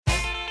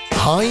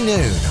High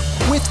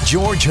Noon with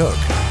George Hook.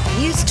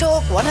 News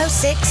Talk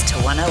 106 to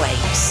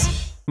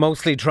 108.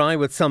 Mostly dry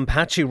with some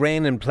patchy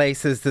rain in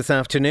places this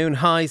afternoon.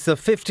 Highs of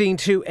 15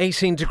 to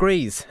 18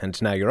 degrees. And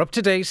now you're up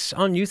to date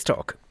on News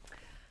Talk.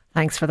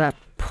 Thanks for that,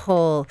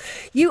 Paul.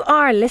 You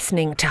are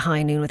listening to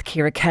High Noon with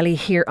Ciara Kelly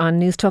here on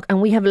News Talk,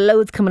 and we have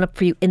loads coming up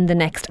for you in the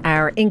next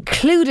hour,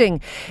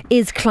 including,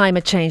 is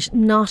climate change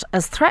not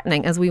as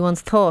threatening as we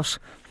once thought?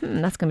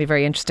 That's going to be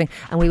very interesting.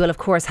 And we will, of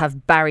course,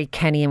 have Barry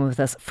Kenny in with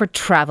us for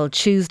Travel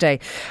Tuesday.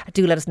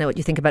 Do let us know what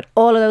you think about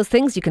all of those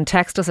things. You can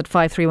text us at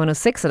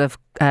 53106 at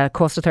a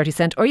cost of 30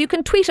 cents, or you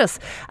can tweet us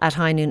at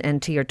High Noon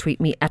NT, or tweet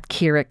me at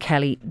Ciara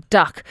Kelly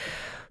Doc.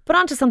 But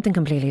on to something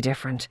completely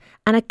different.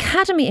 An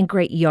academy in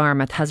Great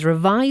Yarmouth has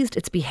revised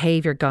its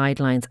behaviour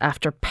guidelines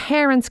after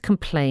parents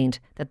complained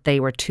that they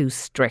were too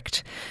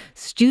strict.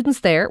 Students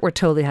there were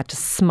told they had to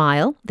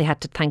smile, they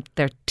had to thank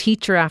their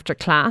teacher after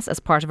class as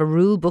part of a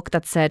rule book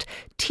that said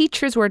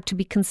teachers were to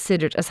be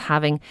considered as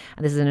having,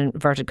 and this is in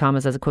inverted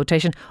commas as a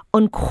quotation,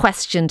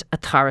 unquestioned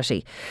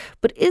authority.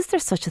 But is there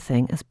such a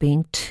thing as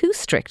being too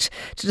strict?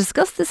 To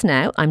discuss this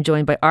now, I'm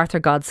joined by Arthur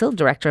Godsil,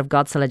 Director of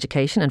Godsil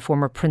Education and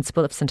former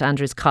Principal of St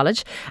Andrew's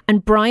College,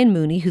 and Brian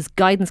Mooney, who's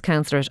Guidance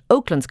Counsellor at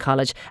Oaklands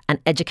College and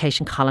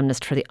Education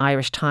Columnist for the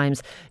Irish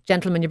Times.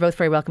 Gentlemen, you're both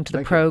very welcome to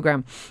the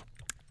programme.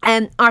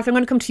 Arthur, I'm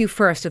going to come to you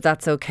first, if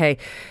that's okay.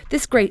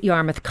 This Great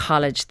Yarmouth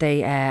College,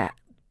 they've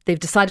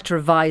decided to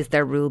revise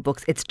their rule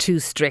books. It's too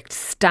strict.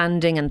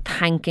 Standing and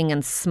thanking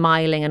and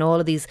smiling and all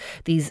of these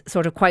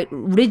sort of quite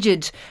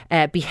rigid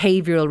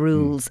behavioural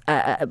rules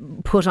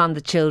put on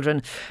the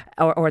children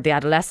or the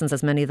adolescents,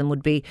 as many of them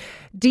would be.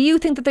 Do you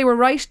think that they were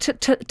right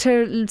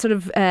to sort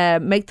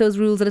of make those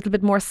rules a little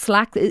bit more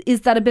slack?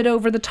 Is that a bit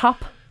over the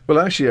top? Well,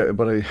 actually,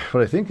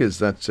 what I think is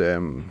that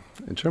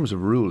in terms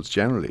of rules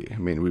generally, I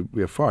mean,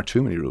 we have far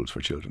too many rules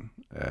for children.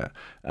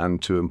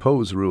 And to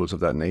impose rules of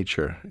that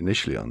nature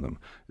initially on them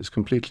is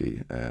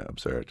completely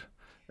absurd.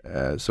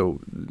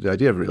 So the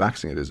idea of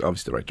relaxing it is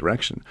obviously the right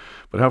direction.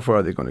 But how far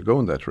are they going to go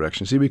in that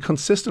direction? See, we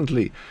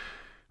consistently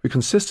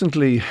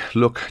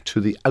look to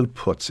the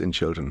outputs in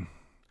children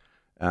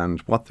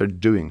and what they're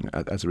doing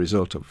as a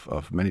result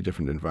of many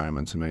different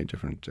environments and many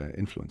different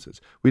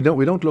influences. We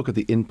don't look at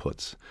the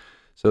inputs.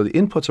 So the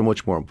inputs are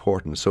much more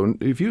important. So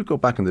if you go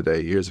back in the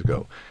day, years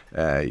ago,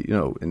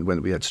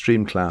 when we had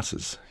stream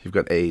classes, you've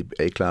got A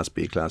class,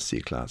 B class,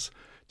 C class,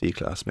 D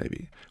class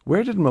maybe.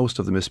 Where did most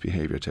of the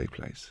misbehaviour take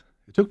place?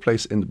 It took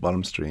place in the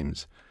bottom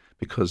streams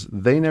because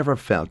they never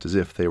felt as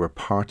if they were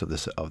part of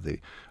the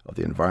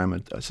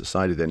environment,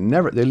 society. They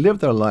lived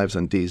their lives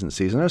on D's and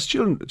C's. And there's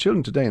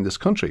children today in this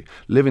country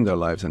living their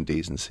lives on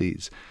D's and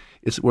C's.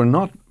 We're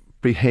not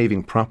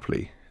behaving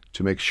properly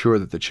to make sure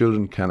that the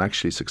children can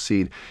actually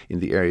succeed in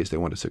the areas they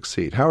want to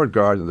succeed. Howard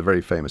Gardner, the very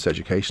famous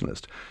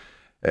educationalist,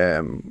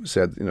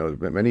 said,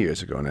 many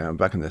years ago now,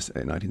 back in the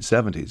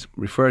 1970s,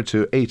 referred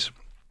to 8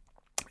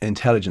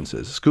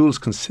 intelligences. Schools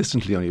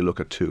consistently only look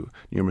at 2,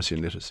 numeracy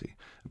and literacy.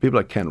 People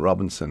like Ken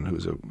Robinson,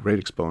 who's a great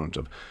exponent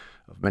of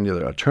many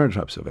other alternative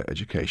types of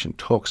education,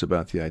 talks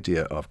about the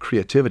idea of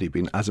creativity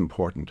being as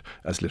important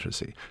as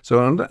literacy.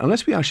 So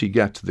unless we actually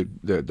get to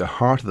the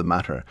heart of the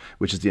matter,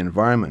 which is the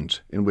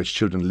environment in which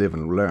children live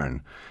and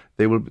learn,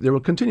 there will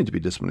continue to be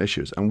discipline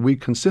issues. And we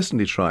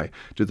consistently try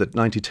to do the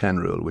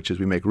 90-10 rule, which is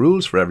we make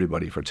rules for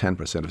everybody for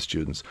 10% of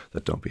students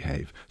that don't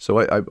behave. So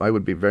I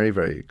would be very,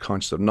 very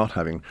conscious of not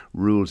having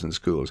rules in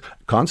schools.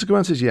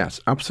 Consequences, yes,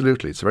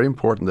 absolutely. It's very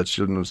important that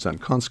children understand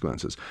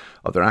consequences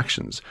of their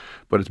actions.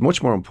 But it's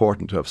much more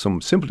important to have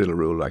some simple little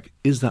rule like,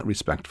 is that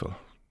respectful?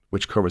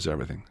 Which covers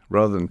everything.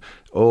 Rather than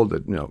all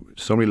the,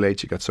 so many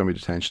late, you get so many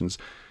detentions.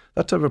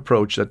 That type of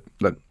approach,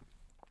 that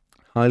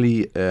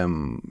highly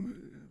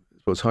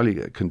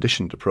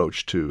conditioned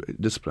approach to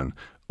discipline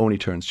only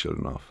turns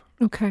children off.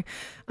 Okay.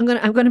 I'm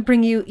going to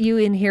bring you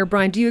in here,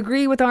 Brian. Do you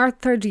agree with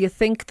Arthur? Do you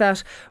think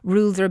that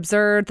rules are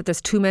absurd, that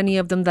there's too many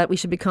of them, that we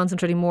should be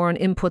concentrating more on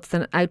inputs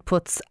than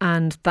outputs,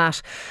 and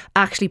that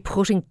actually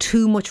putting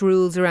too much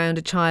rules around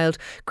a child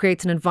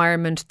creates an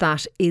environment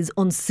that is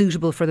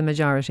unsuitable for the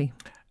majority?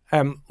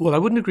 Well, I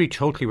wouldn't agree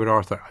totally with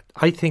Arthur.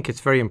 I think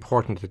it's very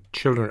important that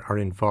children are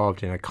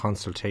involved in a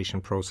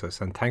consultation process.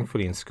 And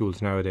thankfully in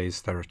schools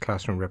nowadays, there are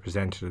classroom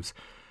representatives,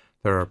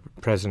 there are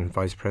president and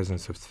vice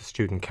presidents of the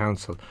student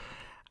council,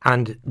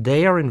 and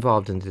they are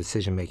involved in the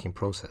decision-making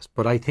process.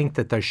 But I think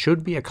that there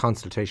should be a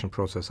consultation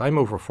process. I'm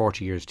over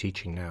 40 years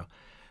teaching now.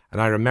 And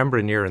I remember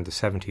an era in the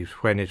 70s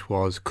when it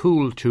was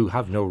cool to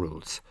have no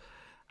rules.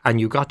 And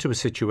you got to a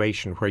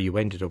situation where you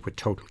ended up with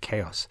total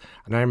chaos.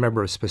 And I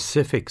remember a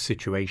specific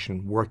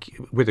situation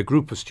working with a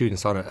group of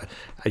students on a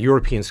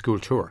European school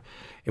tour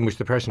in which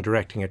the person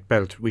directing it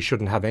felt we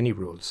shouldn't have any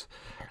rules.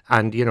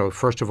 And,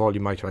 first of all, you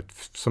might have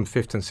some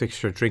 5th and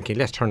 6th year drinking.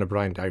 Let's turn a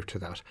blind eye to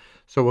that.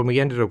 So when we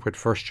ended up with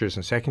first years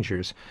and second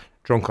years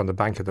drunk on the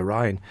bank of the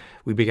Rhine,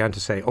 we began to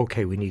say,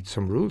 OK, we need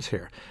some rules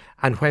here.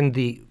 And when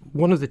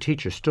one of the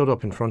teachers stood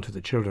up in front of the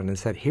children and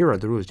said, here are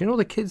the rules,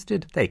 the kids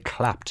did? They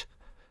clapped.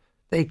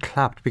 They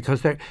clapped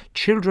because their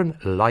children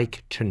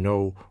like to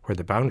know where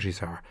the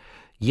boundaries are.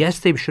 Yes,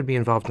 they should be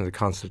involved in the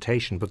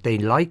consultation, but they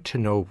like to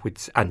know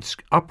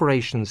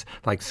operations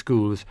like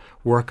schools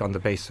work on the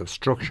basis of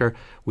structure.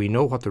 We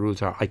know what the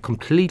rules are. I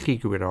completely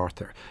agree with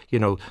Arthur,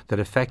 that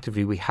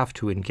effectively we have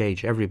to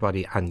engage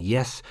everybody. And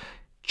yes,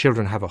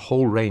 children have a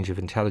whole range of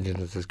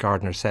intelligence, as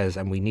Gardner says,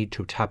 and we need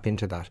to tap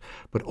into that.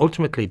 But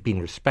ultimately, being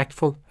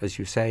respectful, as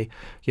you say,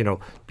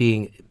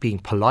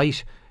 being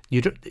polite.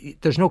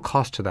 There's no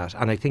cost to that,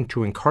 and I think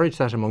to encourage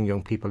that among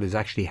young people is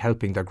actually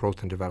helping their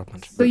growth and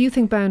development. So you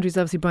think boundaries,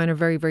 obviously, Brian, are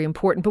very, very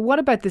important. But what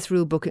about this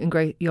rule book in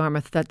Great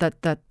Yarmouth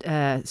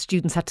that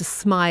students had to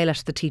smile at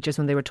the teachers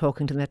when they were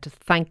talking to them, they had to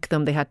thank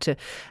them, they had to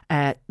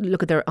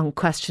look at their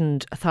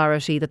unquestioned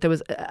authority, that there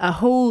was a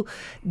whole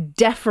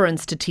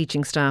deference to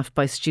teaching staff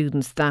by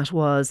students that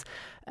was...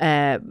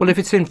 well, if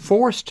it's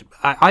enforced,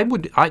 I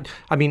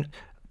mean...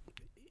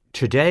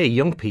 Today,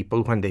 young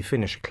people, when they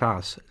finish a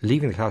class,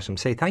 leaving the classroom,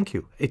 say thank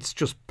you. It's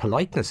just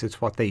politeness.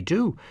 It's what they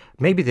do.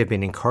 Maybe they've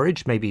been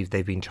encouraged. Maybe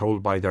they've been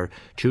told by their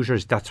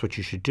tutors that's what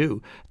you should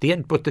do.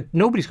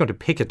 Nobody's going to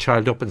pick a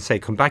child up and say,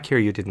 come back here,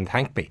 you didn't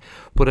thank me.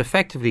 But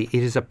effectively,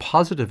 it is a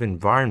positive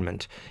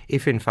environment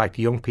if, in fact,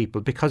 young people,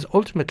 because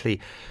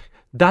ultimately,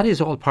 that is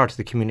all part of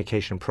the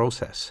communication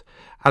process.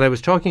 And I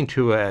was talking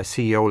to a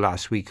CEO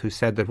last week who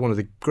said that one of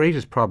the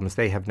greatest problems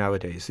they have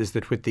nowadays is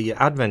that with the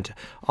advent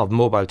of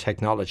mobile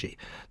technology,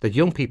 that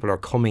young people are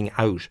coming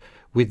out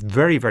with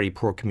very, very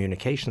poor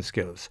communication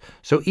skills.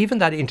 So even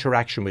that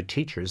interaction with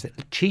teachers,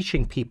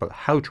 teaching people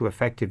how to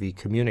effectively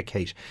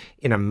communicate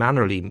in a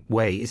mannerly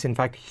way is in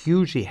fact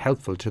hugely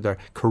helpful to their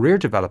career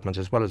development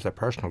as well as their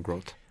personal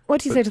growth.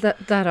 What do you say to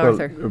that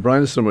Arthur?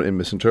 Brian has somewhat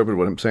misinterpreted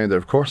what I'm saying there.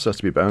 Of course, there has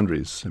to be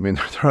boundaries. I mean,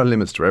 there are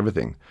limits to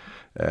everything.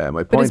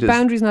 My point is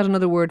boundaries not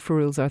another word for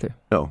rules, Arthur?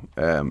 No,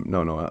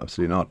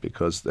 absolutely not,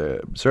 because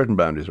certain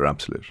boundaries are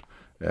absolute.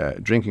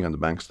 Drinking on the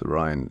banks of the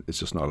Rhine is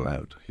just not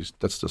allowed.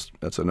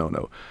 That's a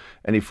no-no.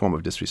 Any form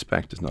of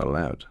disrespect is not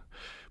allowed.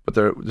 But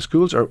the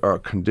schools are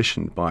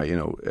conditioned by,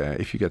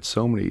 if you get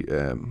so many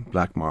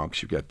black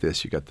marks, you get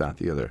this, you get that,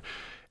 the other.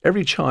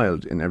 Every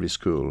child in every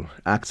school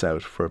acts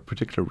out for a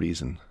particular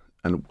reason.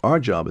 And our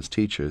job as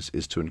teachers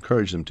is to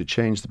encourage them to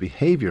change the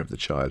behaviour of the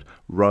child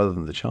rather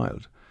than the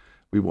child.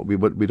 We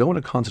don't want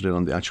to concentrate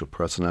on the actual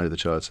personality of the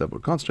child itself,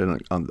 but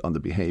concentrate on the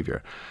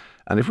behaviour.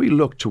 And if we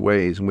look to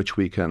ways in which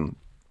we can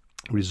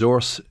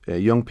resource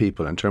young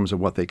people in terms of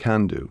what they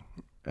can do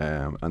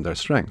and their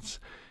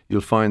strengths,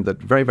 you'll find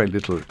that very, very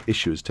little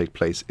issues take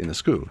place in a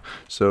school.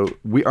 So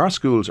our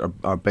schools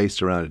are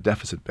based around a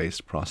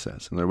deficit-based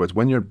process. In other words,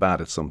 when you're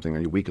bad at something or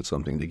you're weak at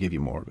something, they give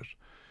you more of it.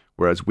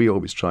 Whereas we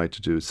always try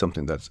to do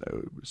something that's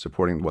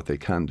supporting what they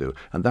can do.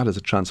 And that has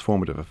a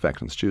transformative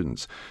effect on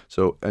students.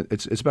 So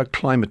it's about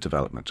climate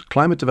development.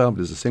 Climate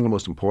development is the single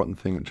most important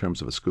thing in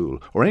terms of a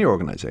school or any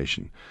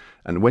organisation.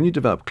 And when you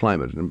develop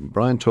climate, and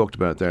Brian talked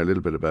about there a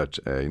little bit about,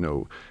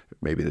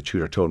 maybe the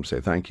tutor told him to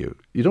say thank you.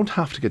 You don't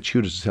have to get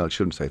tutors to tell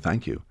children to say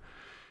thank you.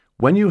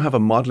 When you have a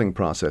modelling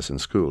process in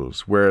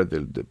schools where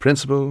the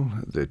principal,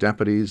 the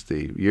deputies,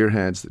 the year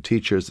heads, the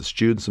teachers, the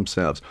students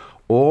themselves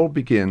all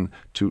begin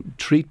to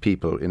treat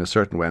people in a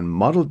certain way and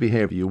model the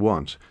behaviour you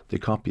want, they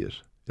copy it.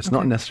 It's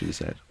not necessarily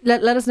said.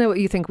 Let us know what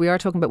you think. We are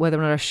talking about whether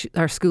or not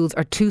our schools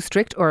are too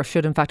strict or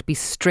should in fact be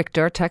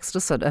stricter. Text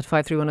us at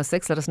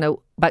 53106. Let us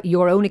know about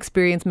your own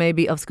experience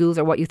maybe of schools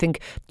or what you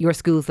think your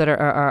schools that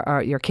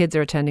are your kids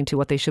are attending to,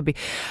 what they should be.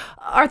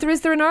 Arthur,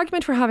 is there an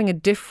argument for having a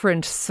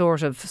different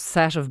sort of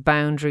set of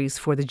boundaries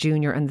for the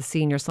junior and the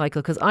senior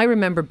cycle? Because I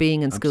remember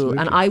being in school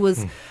and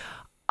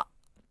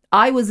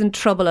I was in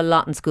trouble a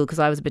lot in school because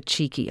I was a bit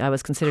cheeky. I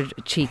was considered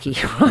cheeky,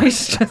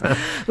 right?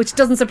 Which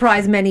doesn't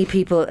surprise many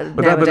people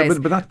nowadays.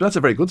 But that's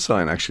a very good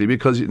sign, actually,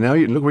 because now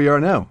you look where you are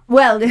now.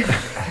 Well,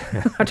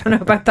 I don't know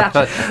about that.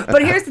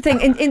 But here's the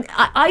thing.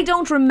 I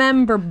don't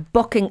remember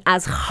bucking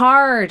as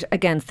hard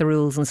against the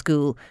rules in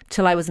school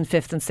till I was in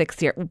 5th and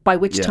 6th year, by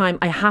which time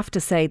I have to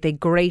say they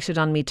grated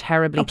on me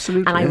terribly.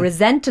 Absolutely, and I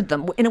resented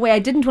them in a way I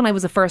didn't when I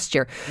was a first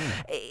year.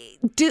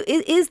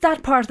 Is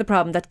that part of the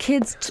problem, that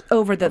kids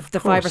over the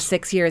 5 or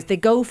 6 years, they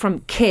go from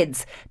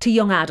kids to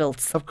young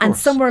adults, and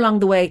somewhere along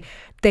the way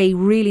they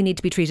really need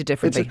to be treated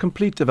differently? It's a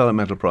complete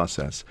developmental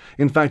process.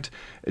 In fact,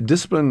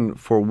 discipline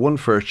for one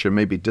first year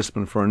may be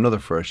discipline for another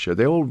first year.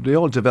 They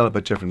all develop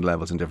at different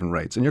levels and different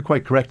rates. And you're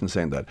quite correct in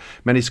saying that.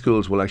 Many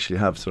schools will actually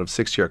have sort of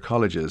 6-year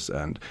colleges,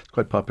 and it's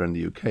quite popular in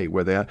the UK,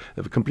 where they have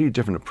a completely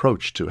different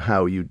approach to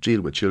how you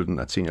deal with children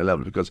at senior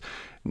level, because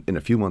in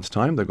a few months'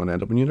 time they're going to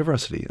end up in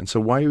university. And so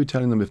why are you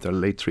telling them if they're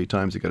late 3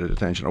 times you get a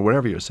detention, or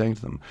whatever you're saying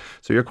to them?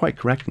 So you're quite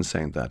correct in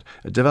saying that.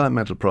 A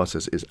developmental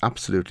process is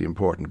absolutely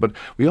important. But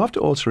we have to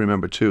also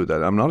remember too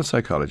that I'm not a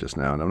psychologist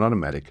now and I'm not a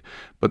medic,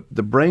 but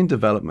the brain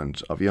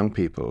development of young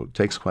people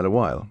takes quite a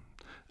while.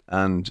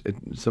 And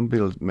some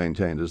people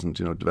maintain it doesn't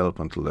develop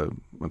until the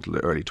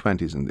early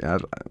 20s and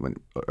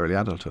early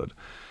adulthood.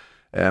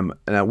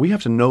 Now we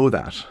have to know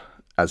that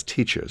as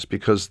teachers,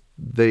 because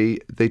they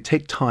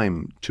take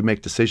time to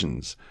make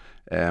decisions,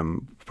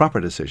 proper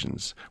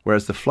decisions,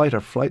 whereas the flight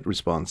or flight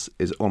response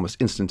is almost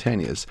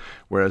instantaneous,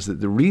 whereas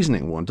the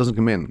reasoning one doesn't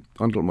come in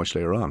until much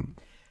later on.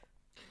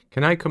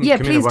 Can I come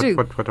please in do.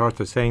 what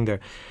Arthur's saying there?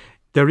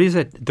 There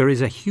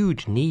is a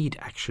huge need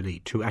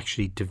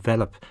to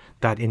develop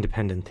that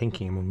independent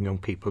thinking among young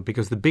people,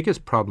 because the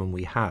biggest problem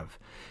we have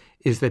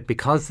is that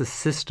because the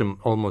system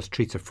almost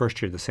treats a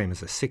first year the same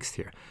as a sixth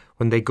year,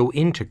 when they go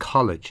into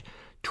college,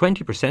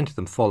 20% of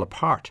them fall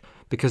apart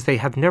because they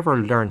have never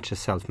learned to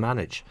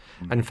self-manage.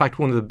 And in fact,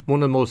 one of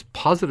the most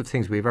positive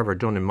things we've ever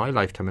done in my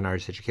lifetime in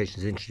Irish education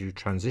is introduce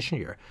transition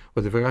year,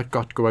 where they've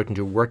got to go out and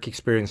do work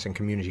experience and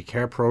community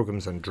care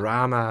programs and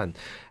drama,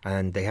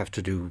 and they have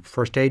to do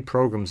first aid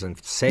programs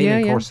and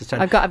sailing courses.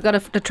 I've got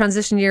a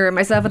transition year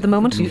myself at the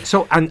moment.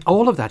 So, and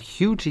all of that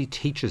hugely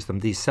teaches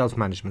them these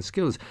self-management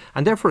skills.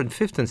 And therefore, in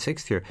fifth and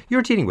sixth year,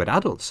 you're dealing with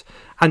adults,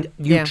 and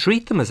you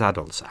treat them as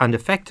adults, and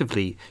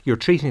effectively, you're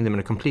treating them in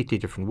a completely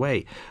different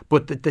way.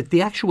 But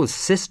the actual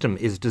system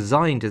is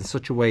designed in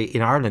such a way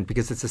in Ireland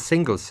because it's a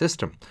single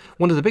system.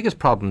 One of the biggest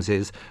problems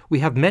is we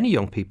have many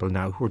young people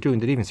now who are doing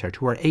the Leaving Cert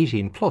who are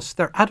 18 plus.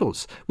 They're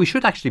adults. We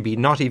should actually be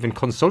not even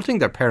consulting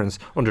their parents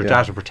under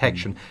data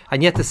protection,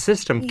 and yet the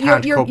system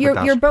can't cope with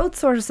that. You're both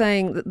sort of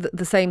saying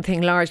the same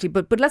thing largely,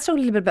 but let's talk a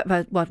little bit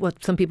about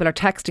what some people are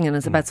texting in.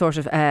 Is about sort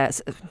of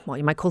what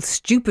you might call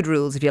stupid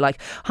rules, if you like.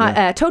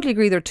 Totally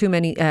agree there are too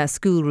many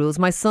school rules.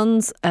 My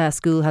son's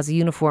school has a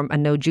uniform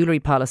and no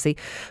jewellery policy,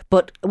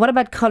 but what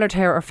about coloured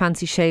hair or fancy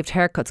shaved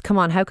haircuts? Come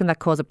on, how can that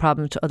cause a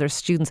problem to other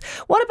students?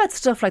 What about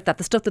stuff like that?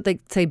 The stuff that they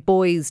say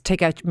boys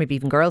take out, maybe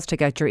even girls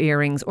take out your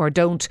earrings, or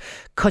don't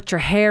cut your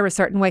hair a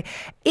certain way.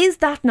 Is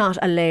that not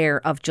a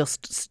layer of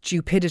just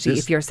stupidity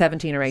if you're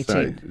 17 or 18?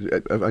 Sorry, I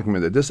can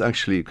admit that this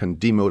actually can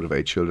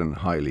demotivate children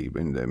highly.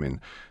 I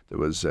mean,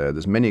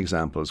 there's many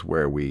examples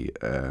where we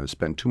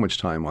spend too much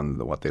time on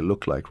what they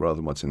look like rather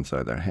than what's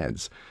inside their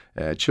heads.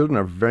 Children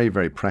are very,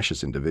 very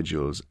precious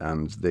individuals,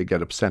 and they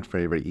get upset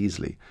very, very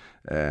easily.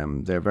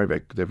 They're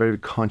very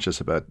conscious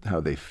about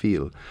how they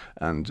feel,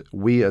 and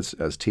we as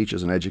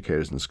teachers and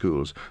educators in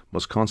schools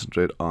must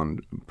concentrate on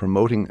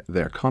promoting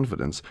their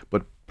confidence,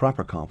 but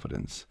proper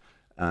confidence,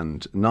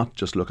 and not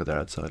just look at their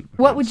outside.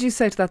 What would you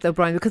say to that though,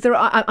 Brian? Because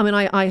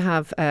I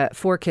have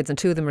 4 kids and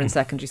 2 of them are in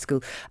secondary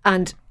school,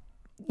 and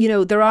you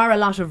know, there are a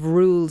lot of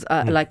rules.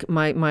 Like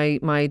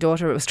my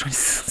daughter was trying to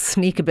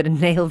sneak a bit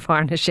of nail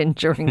varnish in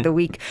during the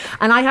week,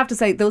 and I have to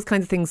say those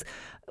kinds of things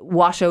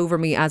wash over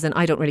me, as in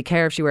I don't really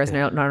care if she wears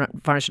nail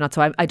varnish or not.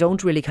 So I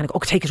don't really kind of go,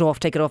 take it off.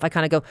 I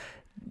kind of go,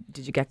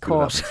 did you get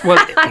caught? Well,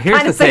 here's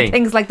kind the of say thing.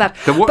 things like that.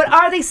 But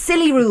are they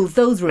silly rules?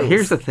 Those rules.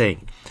 Here's the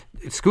thing.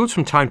 Schools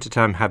from time to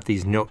time have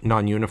these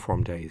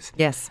non-uniform days.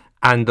 Yes.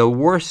 And the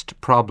worst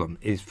problem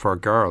is for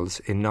girls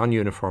in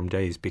non-uniform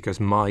days, because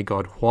my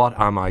God, what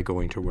am I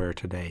going to wear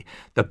today?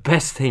 The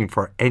best thing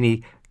for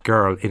any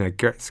girl in a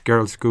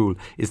girls' school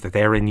is that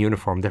they're in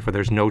uniform. Therefore,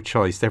 there's no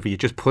choice. Therefore, you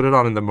just put it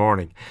on in the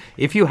morning.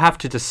 If you have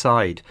to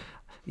decide,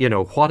 you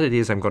know, what it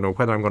is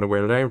whether I'm going to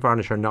wear nail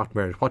varnish or not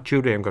wear it, what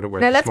jewellery I'm going to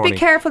wear now this morning.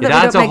 let's be careful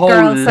that we don't make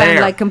girls sound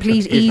like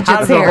complete Egypts here. It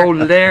has a whole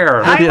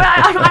layer.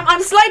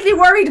 I'm slightly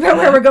worried about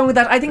where we're going with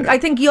that. I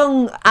think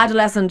young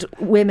adolescent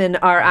women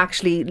are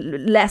actually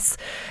less.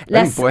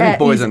 I think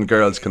boys and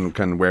girls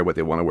can wear what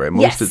they want to wear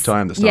most of the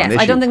time. That's not an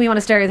issue. I don't think we want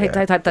to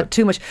stereotype that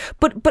too much.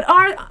 But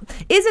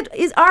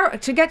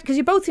because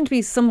you both seem to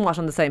be somewhat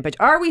on the same page.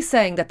 Are we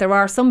saying that there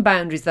are some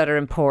boundaries that are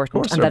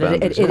important and that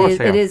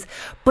it is?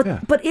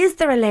 But is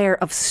there a layer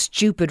of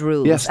stupid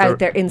rules out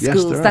there in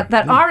schools that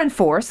are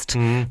enforced,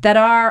 that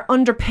are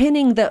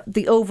underpinning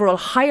the overall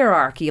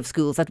hierarchy of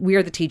schools, that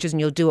we're the teachers and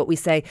you'll do what we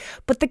say,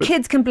 but the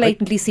kids can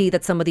blatantly see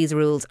that some of these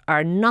rules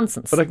are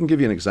nonsense? But I can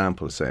give you an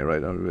example. Say,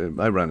 right,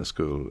 I ran a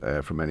school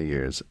for many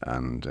years,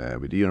 and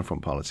we had a uniform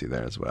policy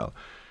there as well.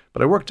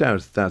 But I worked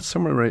out that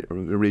somewhere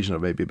in a region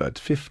of maybe about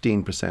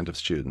 15% of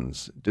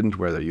students didn't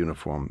wear their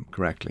uniform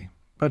correctly,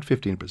 about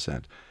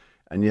 15%.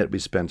 And yet we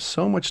spent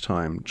so much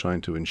time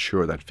trying to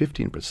ensure that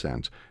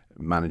 15%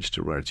 managed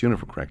to wear its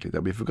uniform correctly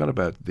that we forgot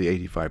about the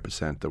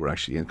 85% that were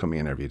actually coming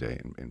in every day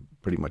in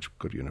pretty much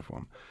good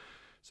uniform.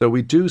 So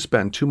we do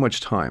spend too much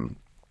time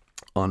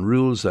on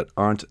rules that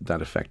aren't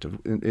that effective.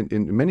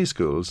 In many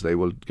schools, they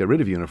will get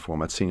rid of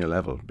uniform at senior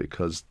level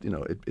because, you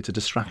know, it's a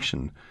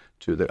distraction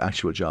to the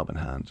actual job in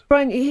hand.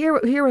 Brian, hear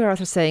what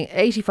Arthur's saying.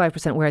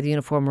 85% wear the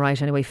uniform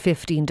right anyway,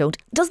 15 don't.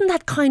 Doesn't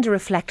that kind of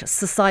reflect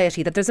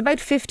society, that there's about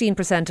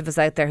 15% of us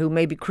out there who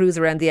maybe cruise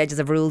around the edges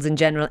of rules in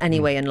general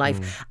anyway in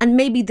life, and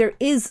maybe there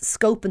is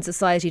scope in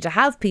society to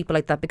have people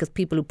like that, because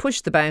people who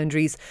push the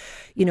boundaries,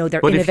 you know,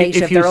 they're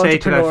innovative, they're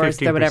entrepreneurs,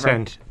 they're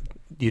whatever.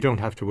 You don't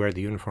have to wear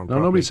the uniform. No,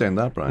 nobody's saying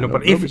that, Brian.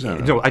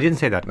 No, I didn't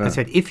say that. I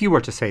said if you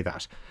were to say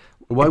that,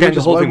 why then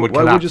the whole thing would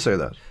collapse. Why would you say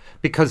that?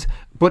 Because,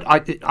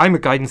 I'm a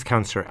guidance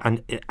counsellor,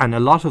 and a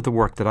lot of the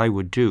work that I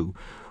would do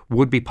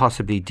would be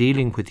possibly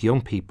dealing with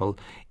young people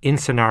in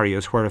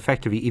scenarios where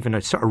effectively even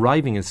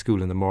arriving in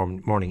school in the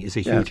morning is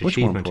a huge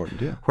achievement.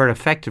 Where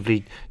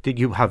effectively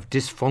you have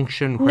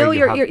dysfunction. Where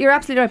you're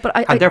absolutely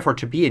right. And therefore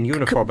to be in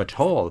uniform at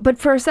all. But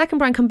for a second,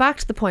 Brian, come back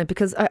to the point,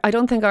 because I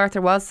don't think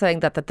Arthur was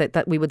saying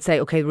that we would say,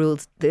 okay,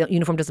 rules, the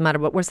uniform doesn't matter.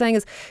 What we're saying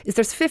is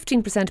there's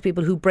 15% of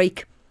people who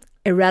break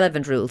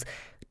irrelevant rules.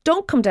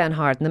 don't come down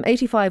hard on them.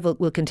 85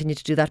 will continue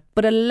to do that,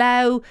 but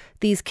allow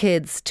these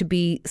kids to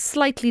be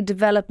slightly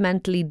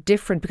developmentally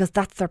different because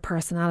that's their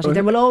personality.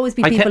 There will always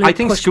be people who I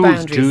think push schools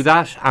boundaries. do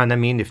that, and I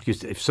mean,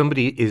 if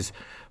somebody is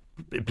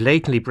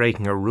blatantly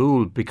breaking a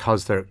rule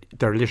because they're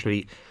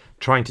literally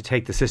trying to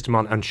take the system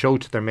on and show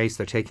to their mates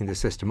they're taking the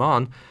system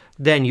on,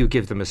 then you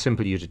give them a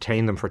simple, you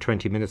detain them for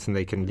 20 minutes and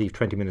they can leave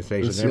 20 minutes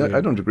later. See,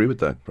 I don't agree with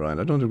that, Brian.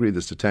 I don't agree with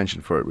this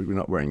detention for we're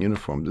not wearing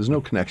uniform. There's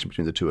no connection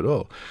between the two at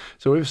all.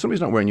 So if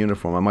somebody's not wearing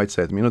uniform, I might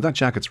say to them, that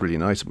jacket's really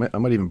nice. I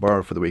might even borrow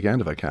it for the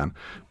weekend if I can,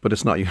 but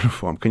it's not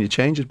uniform. Can you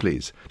change it,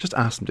 please? Just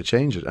ask them to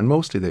change it, and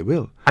mostly they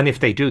will. And if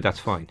they do, that's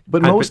fine.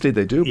 But mostly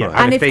they do, Brian.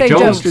 And if they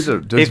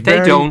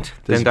don't,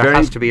 then there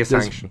has to be a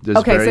sanction.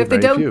 Okay, so if they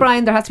don't,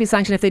 Brian, there has to be a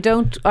sanction. If they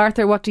don't,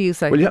 Arthur, what do you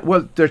say?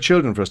 Well, they're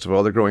children, first of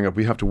all. They're growing up.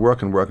 We have to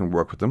work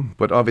with them.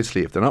 But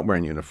obviously, if they're not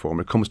wearing uniform,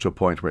 it comes to a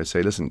point where I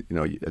say, listen,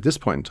 at this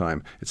point in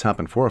time, it's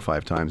happened 4 or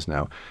 5 times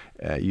now.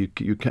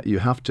 You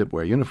have to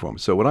wear uniform.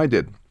 So what I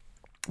did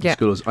in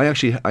school is I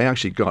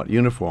actually got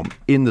uniform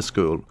in the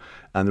school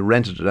and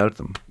rented it out to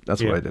them.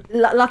 That's what I did.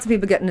 Lots of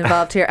people getting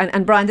involved here.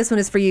 And Brian, this one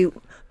is for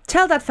you.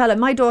 Tell that fella,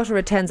 my daughter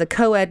attends a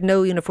co-ed,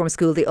 no uniform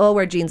school. They all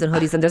wear jeans and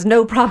hoodies and there's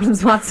no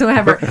problems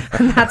whatsoever.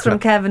 And that's from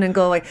Kevin in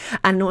Galway.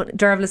 And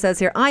Dervla says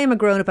here, I am a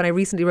grown-up and I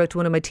recently wrote to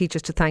one of my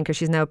teachers to thank her.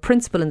 She's now a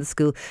principal in the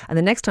school. And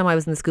the next time I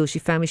was in the school, she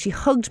found me. She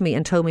hugged me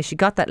and told me she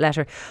got that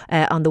letter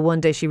on the one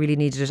day she really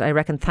needed it. I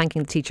reckon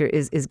thanking the teacher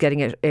is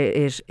getting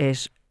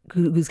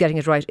who's getting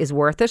it right is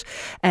worth it.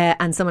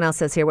 And someone else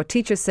says here, what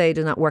teachers say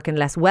do not work in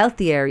less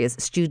wealthy areas.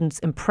 Students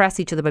impress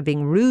each other by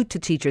being rude to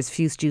teachers.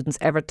 Few students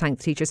ever thank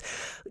the teachers.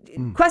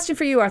 Question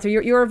for you, Arthur.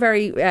 You're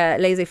very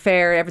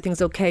laissez-faire.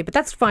 Everything's okay, but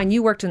that's fine.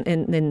 You worked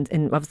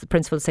in I was the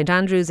principal of St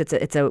Andrews.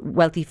 It's a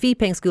wealthy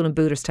fee-paying school in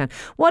Booterstown.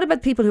 What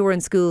about people who are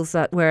in schools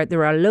where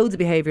there are loads of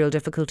behavioural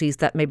difficulties,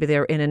 that maybe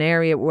they're in an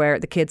area where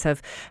the kids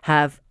have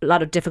a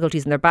lot of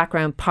difficulties in their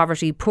background,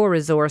 poverty, poor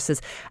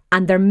resources,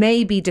 and there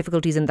may be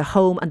difficulties in the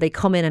home and they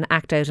come in and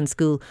act out in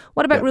school.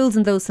 What about rules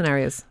in those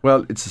scenarios?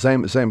 Well, it's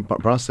the same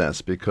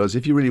process, because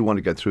if you really want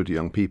to get through to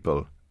young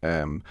people,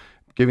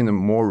 giving them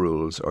more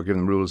rules or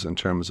giving them rules in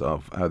terms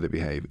of how they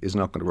behave is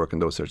not going to work in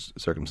those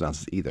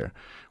circumstances either.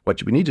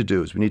 What we need to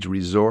do is we need to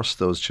resource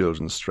those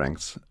children's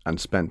strengths and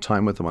spend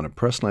time with them on a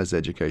personalised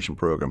education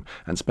programme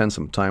and spend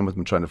some time with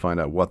them trying to find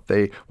out what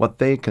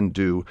they can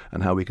do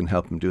and how we can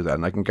help them do that.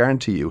 And I can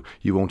guarantee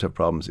you won't have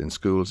problems in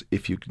schools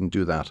if you can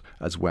do that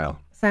as well.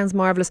 Sounds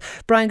marvellous.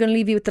 Brian, I'm going to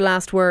leave you with the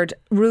last word.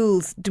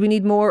 Rules. Do we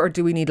need more or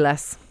do we need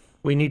less?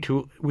 We need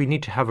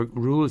to have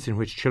rules in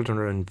which children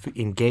are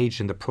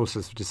engaged in the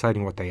process of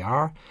deciding what they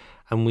are,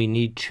 and we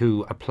need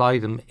to apply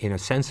them in a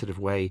sensitive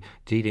way,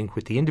 dealing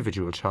with the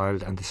individual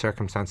child and the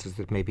circumstances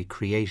that may be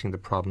creating the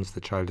problems the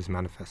child is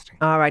manifesting.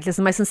 All right,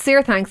 listen, my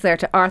sincere thanks there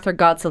to Arthur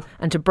Godsil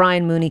and to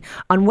Brian Mooney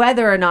on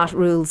whether or not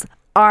rules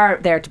are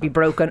there to be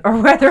broken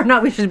or whether or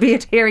not we should be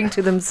adhering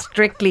to them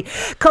strictly.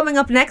 Coming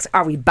up next,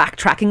 are we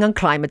backtracking on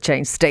climate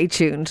change? Stay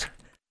tuned.